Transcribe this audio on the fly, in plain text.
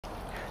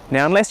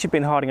Now, unless you've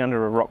been hiding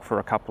under a rock for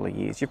a couple of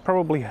years, you've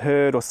probably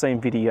heard or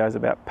seen videos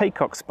about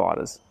peacock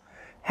spiders.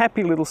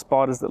 Happy little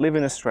spiders that live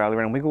in Australia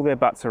and wiggle their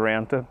butts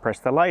around to impress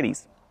the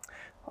ladies.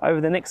 Over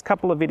the next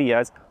couple of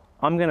videos,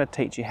 I'm going to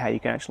teach you how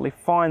you can actually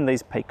find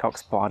these peacock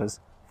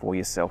spiders for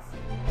yourself.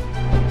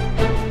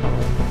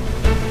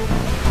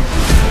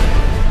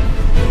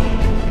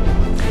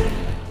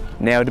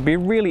 Now, it'd be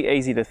really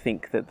easy to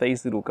think that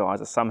these little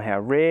guys are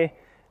somehow rare,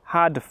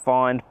 hard to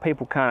find,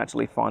 people can't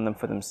actually find them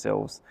for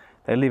themselves.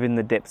 They live in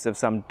the depths of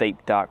some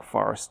deep, dark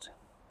forest.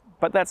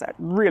 But that's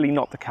really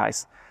not the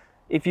case.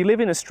 If you live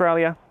in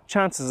Australia,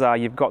 chances are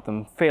you've got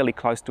them fairly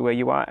close to where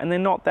you are, and they're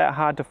not that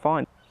hard to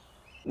find.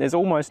 There's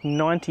almost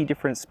 90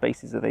 different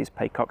species of these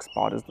peacock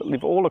spiders that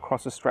live all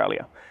across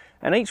Australia,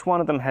 and each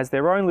one of them has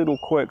their own little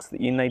quirks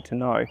that you need to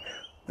know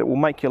that will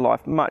make your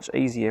life much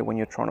easier when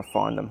you're trying to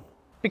find them.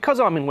 Because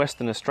I'm in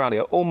Western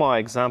Australia, all my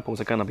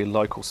examples are going to be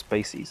local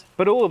species,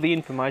 but all of the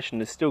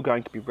information is still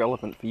going to be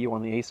relevant for you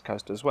on the East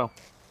Coast as well.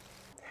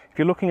 If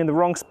you're looking in the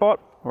wrong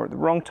spot or at the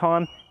wrong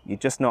time, you're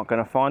just not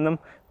going to find them.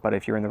 But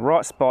if you're in the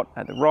right spot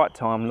at the right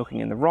time, looking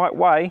in the right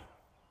way,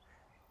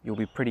 you'll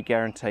be pretty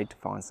guaranteed to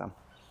find some.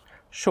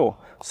 Sure,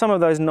 some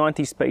of those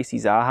 90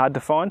 species are hard to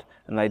find,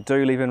 and they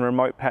do live in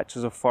remote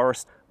patches of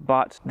forest,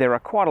 but there are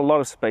quite a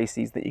lot of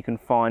species that you can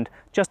find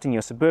just in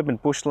your suburban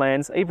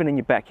bushlands, even in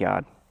your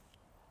backyard.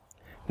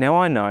 Now,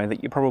 I know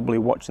that you're probably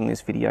watching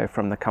this video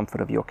from the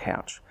comfort of your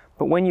couch,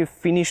 but when you've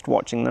finished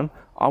watching them,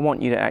 I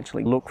want you to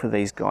actually look for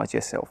these guys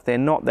yourself. They're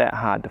not that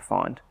hard to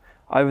find.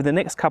 Over the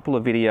next couple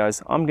of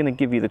videos, I'm going to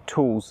give you the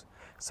tools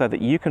so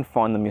that you can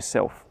find them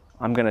yourself.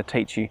 I'm going to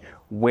teach you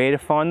where to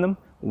find them,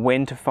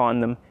 when to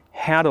find them,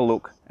 how to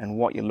look, and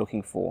what you're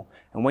looking for.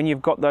 And when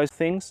you've got those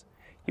things,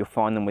 you'll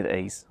find them with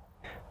ease.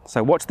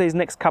 So watch these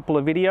next couple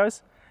of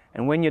videos,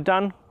 and when you're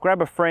done,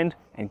 grab a friend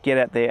and get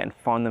out there and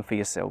find them for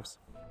yourselves.